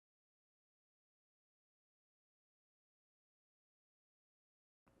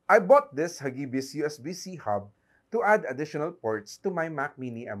I bought this Hagibis USB-C Hub to add additional ports to my Mac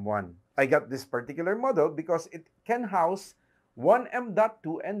Mini M1. I got this particular model because it can house one M.2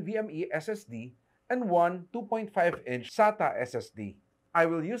 NVMe SSD and one 2.5-inch SATA SSD. I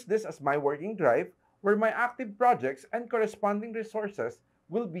will use this as my working drive where my active projects and corresponding resources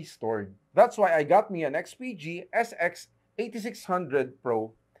will be stored. That's why I got me an XPG SX8600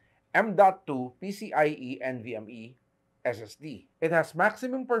 Pro M.2 PCIe NVMe SSD. It has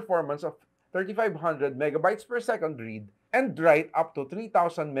maximum performance of 3500 megabytes per second read and write up to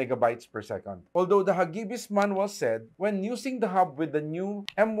 3000 megabytes per second. Although the Hagibis manual said when using the hub with the new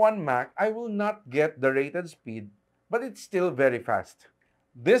M1 Mac, I will not get the rated speed, but it's still very fast.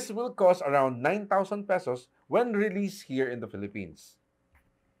 This will cost around 9,000 pesos when released here in the Philippines.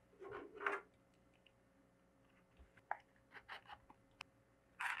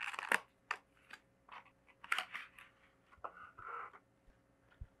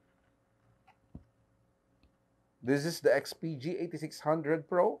 This is the XPG 8600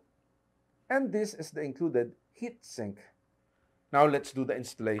 Pro, and this is the included heatsink. Now let's do the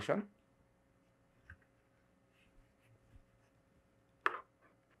installation.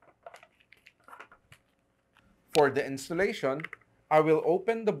 For the installation, I will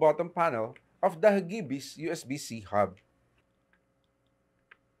open the bottom panel of the Hagibis USB-C Hub.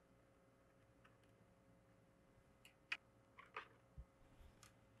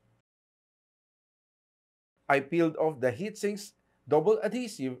 I peeled off the heatsink's double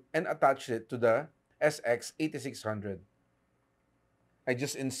adhesive and attached it to the SX8600. I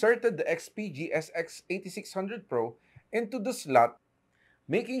just inserted the XPG SX8600 Pro into the slot,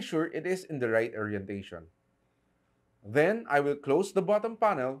 making sure it is in the right orientation. Then I will close the bottom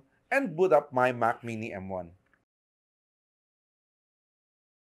panel and boot up my Mac Mini M1.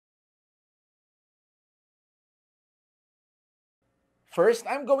 First,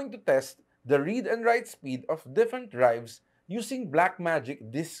 I'm going to test the read and write speed of different drives using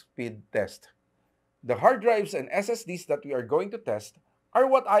Blackmagic Disk Speed Test. The hard drives and SSDs that we are going to test are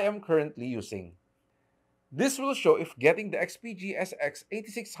what I am currently using. This will show if getting the XPG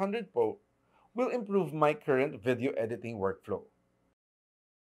SX8600 Pro will improve my current video editing workflow.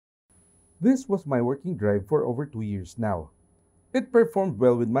 This was my working drive for over 2 years now. It performed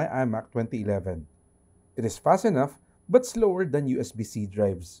well with my iMac 2011. It is fast enough but slower than USB-C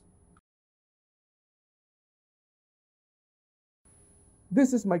drives.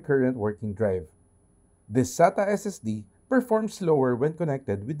 This is my current working drive. This SATA SSD performs slower when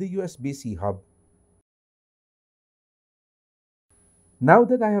connected with the USB-C hub. Now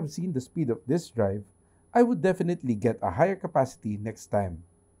that I have seen the speed of this drive, I would definitely get a higher capacity next time.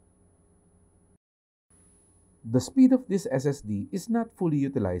 The speed of this SSD is not fully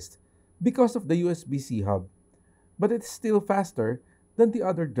utilized because of the USB-C hub, but it's still faster than the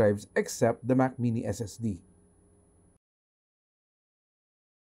other drives except the Mac Mini SSD.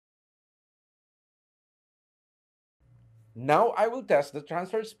 Now I will test the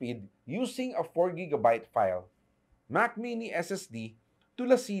transfer speed using a 4GB file, Mac Mini SSD to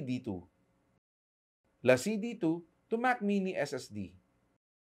LaCie D2, LaCie D2 to Mac Mini SSD,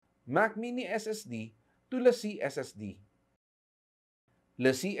 Mac Mini SSD to LaCie SSD,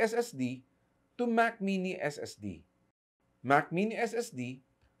 LaCie SSD to Mac Mini SSD, Mac Mini SSD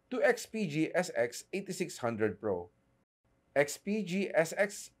to XPG SX8600 Pro, XPG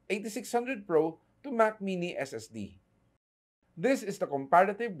SX8600 Pro to Mac Mini SSD. This is the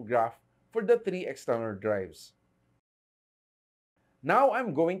comparative graph for the 3 external drives. Now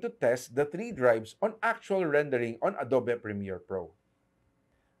I'm going to test the 3 drives on actual rendering on Adobe Premiere Pro.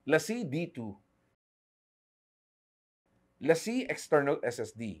 LaCie D2, LaCie External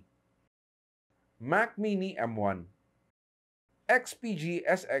SSD, Mac Mini M1, XPG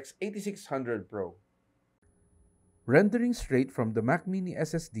SX8600 Pro. Rendering straight from the Mac Mini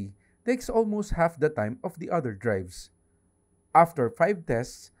SSD takes almost half the time of the other drives. After 5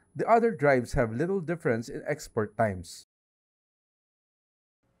 tests, the other drives have little difference in export times.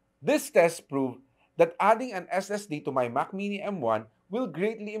 This test proved that adding an SSD to my Mac Mini M1 will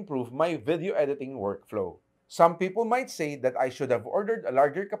greatly improve my video editing workflow. Some people might say that I should have ordered a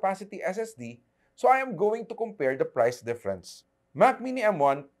larger capacity SSD, so I am going to compare the price difference. Mac Mini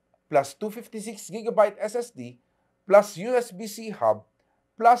M1 plus 256GB SSD plus USB-C hub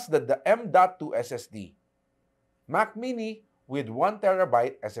plus the M.2 SSD. Mac Mini with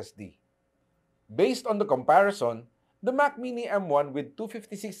 1TB SSD. Based on the comparison, the Mac Mini M1 with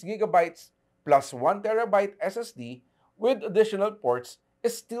 256GB plus 1TB SSD with additional ports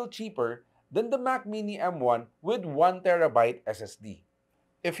is still cheaper than the Mac Mini M1 with 1TB SSD.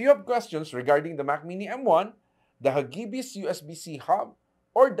 If you have questions regarding the Mac Mini M1, the Hagibis USB-C Hub,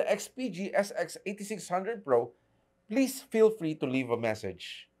 or the XPG SX8600 Pro, please feel free to leave a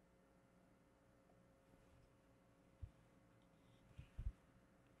message.